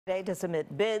Today to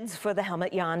submit bids for the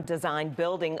Helmut Jahn design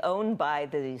building owned by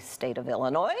the state of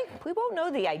Illinois. We won't know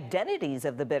the identities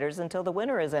of the bidders until the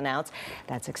winner is announced.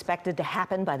 That's expected to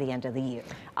happen by the end of the year.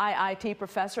 IIT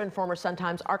professor and former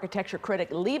Sun-Times architecture critic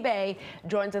Lee Bay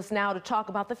joins us now to talk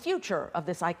about the future of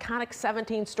this iconic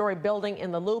 17-story building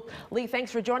in the Loop. Lee,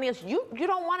 thanks for joining us. You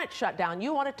don't want it shut down.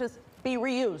 You want it to be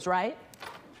reused, right?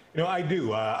 You know, I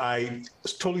do. I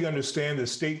totally understand the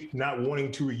state not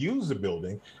wanting to reuse the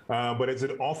building, but as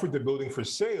it offered the building for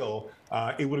sale,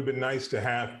 it would have been nice to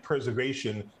have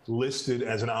preservation listed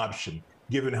as an option,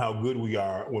 given how good we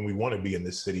are when we want to be in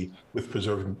this city with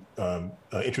preserving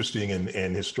interesting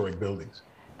and historic buildings.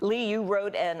 Lee, you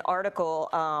wrote an article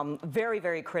very,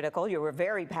 very critical. You were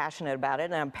very passionate about it,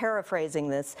 and I'm paraphrasing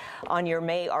this on your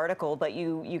May article, but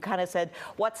you kind of said,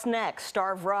 what's next?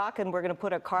 Starve rock and we're going to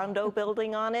put a condo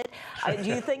building on it? Do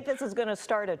you think this is going to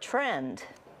start a trend?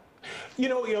 You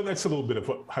know, that's a little bit of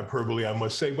hyperbole, I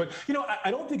must say. But,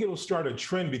 I don't think it'll start a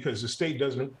trend because the state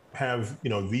doesn't have,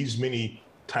 these many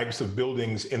types of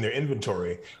buildings in their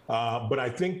inventory. But I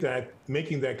think that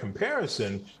making that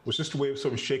comparison was just a way of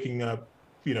sort of shaking up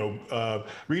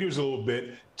readers a little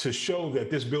bit to show that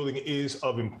this building is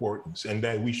of importance and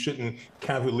that we shouldn't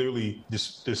cavalierly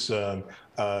dismiss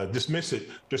it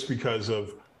just because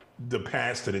of the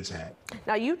past that it's had.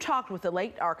 Now, you talked with the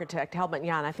late architect, Helmut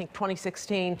Jahn, I think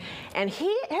 2016, and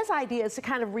his idea is to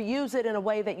kind of reuse it in a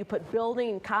way that you put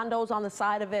building condos on the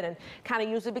side of it and kind of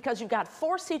use it because you've got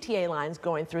 4 CTA lines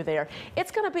going through there.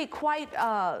 It's going to be quite,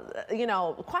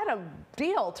 quite a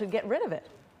deal to get rid of it.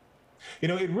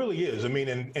 It really is. I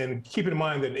mean, and keep in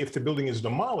mind that if the building is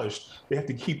demolished, they have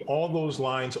to keep all those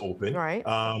lines open. Right.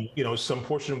 Some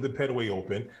portion of the pedway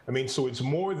open. I mean, so it's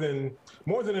more than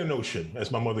a notion, as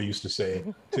my mother used to say,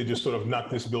 to just sort of knock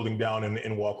this building down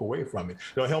and walk away from it.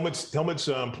 Helmut's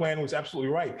plan was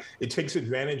absolutely right. It takes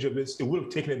advantage of it would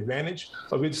have taken advantage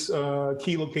of its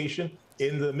key location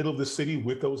in the middle of the city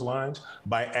with those lines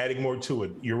by adding more to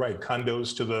it. You're right,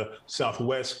 condos to the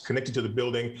southwest connected to the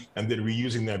building and then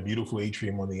reusing that beautiful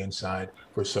atrium on the inside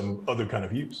for some other kind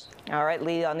of use. All right,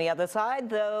 Lee, on the other side,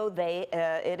 though,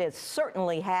 it has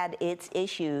certainly had its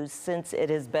issues since it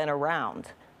has been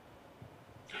around.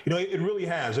 It really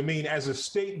has. I mean, as a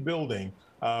state building,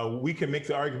 we can make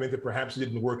the argument that perhaps it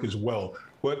didn't work as well.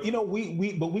 But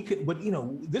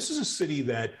this is a city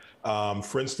that,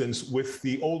 for instance, with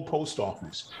the old post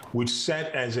office, which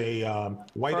sat as a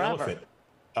white elephant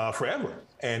forever,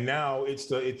 and now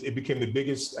it became the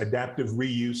biggest adaptive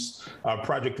reuse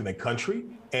project in the country,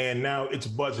 and now it's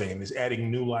buzzing and is adding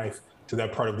new life to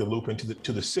that part of the Loop and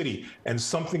to the city. And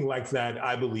something like that,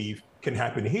 I believe, can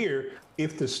happen here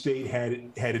if the state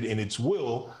had it in its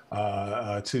will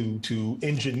to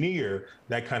engineer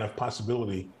that kind of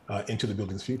possibility into the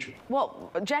building's future.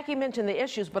 Well, Jackie mentioned the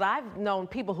issues, but I've known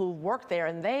people who work there,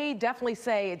 and they definitely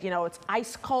say, it's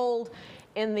ice cold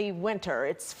in the winter.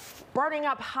 It's burning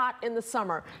up hot in the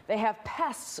summer. They have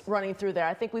pests running through there.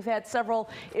 I think we've had several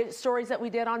stories that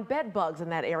we did on bed bugs in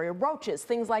that area, roaches,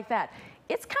 things like that.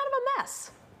 It's kind of a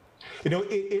mess. It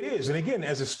is. And again,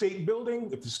 as a state building,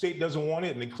 if the state doesn't want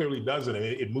it, and it clearly doesn't, and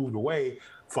it moved away,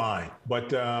 fine.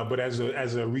 But as a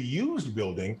reused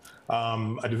building,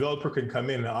 a developer can come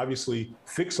in and obviously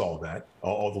fix all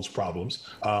those problems.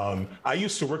 I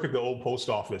used to work at the old post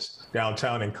office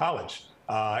downtown in college,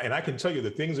 and I can tell you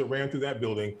the things that ran through that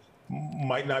building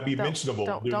might not be mentionable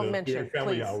during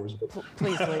family hours.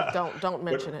 Please, Lee, don't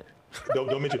mention it.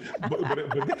 Don't mention, but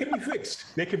they can be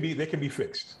fixed. They can be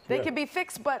fixed. They can be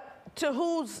fixed, but to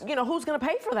who's going to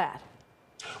pay for that?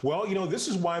 Well, this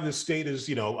is why the state is,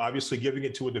 obviously giving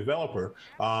it to a developer.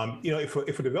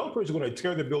 If a developer is going to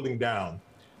tear the building down,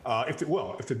 if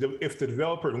the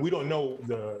developer, and we don't know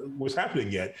what's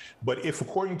happening yet, but if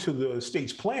according to the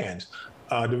state's plans,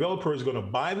 a developer is going to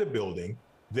buy the building,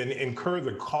 then incur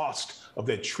the cost of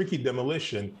that tricky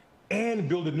demolition and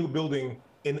build a new building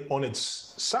on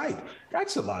its site,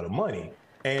 that's a lot of money.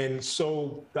 And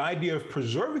so the idea of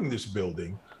preserving this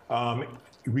building,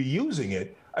 reusing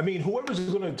it, I mean, whoever's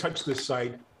going to touch this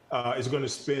site is going to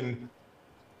spend,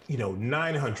 $900,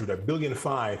 $1.5 billion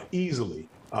easily.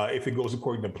 If it goes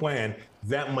according to plan,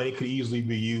 that money could easily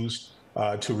be used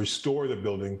to restore the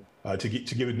building, to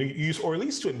give it new use, or at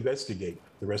least to investigate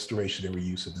the restoration and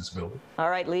reuse of this building.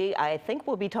 All right, Lee, I think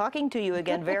we'll be talking to you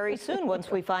again very soon once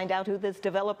we find out who this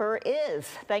developer is.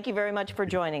 Thank you very much for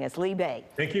joining us, Lee Bay.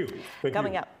 Thank you.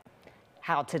 Coming up,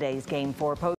 how today's Game 4 post